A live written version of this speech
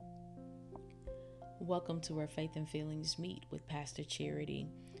Welcome to Where Faith and Feelings Meet with Pastor Charity.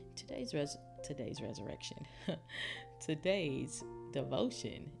 Today's resurrection. Today's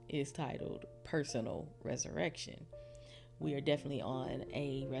devotion is titled Personal Resurrection. We are definitely on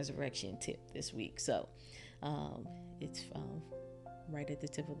a resurrection tip this week, so it's right at the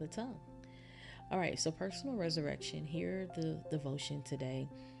tip of the tongue. All right, so personal resurrection. Here, the devotion today.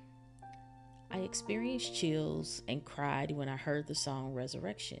 I experienced chills and cried when I heard the song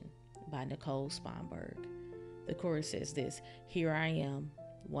Resurrection by Nicole Sponberg. The chorus says this: Here I am,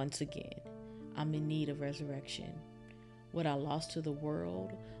 once again. I'm in need of resurrection. What I lost to the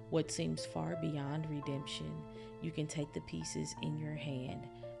world, what seems far beyond redemption, you can take the pieces in your hand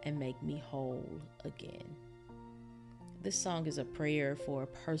and make me whole again. This song is a prayer for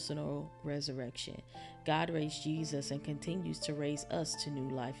personal resurrection. God raised Jesus and continues to raise us to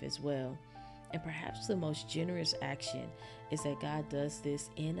new life as well. And perhaps the most generous action is that God does this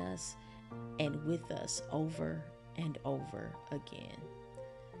in us and with us over and over again.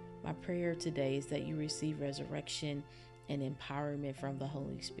 My prayer today is that you receive resurrection and empowerment from the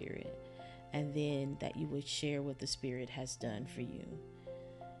Holy Spirit, and then that you would share what the Spirit has done for you.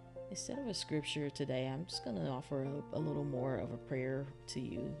 Instead of a scripture today, I'm just going to offer a little more of a prayer to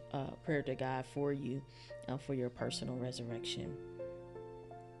you, prayer to God for you, for your personal resurrection.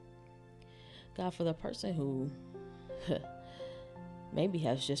 God, for the person who maybe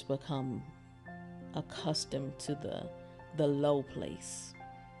has just become accustomed to the low place,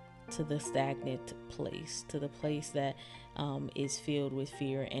 to the stagnant place, to the place that is filled with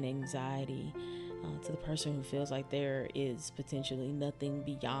fear and anxiety, to the person who feels like there is potentially nothing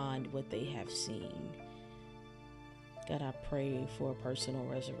beyond what they have seen. God, I pray for a personal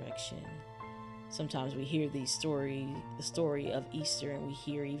resurrection. Sometimes we hear the story of Easter, and we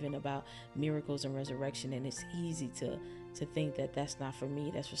hear even about miracles and resurrection, and it's easy to think that that's not for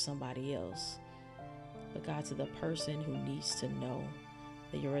me, that's for somebody else. But God, to the person who needs to know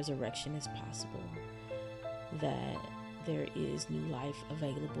that your resurrection is possible, that there is new life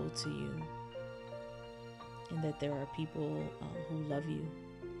available to you, and that there are people who love you.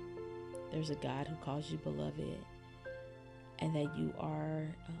 There's a God who calls you beloved, and that you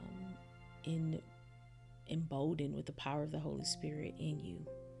are emboldened with the power of the Holy Spirit in you.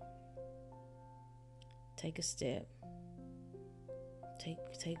 Take a step.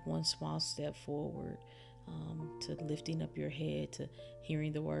 Take one small step forward to lifting up your head, to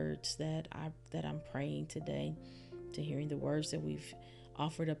hearing the words that I'm praying today, to hearing the words that we've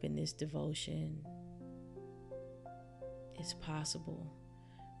offered up in this devotion. It's possible.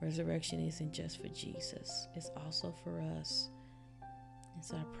 Resurrection isn't just for Jesus, it's also for us. And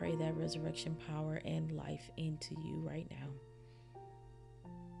so I pray that resurrection power and life into you right now.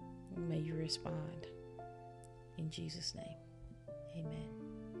 May you respond. In Jesus' name, amen.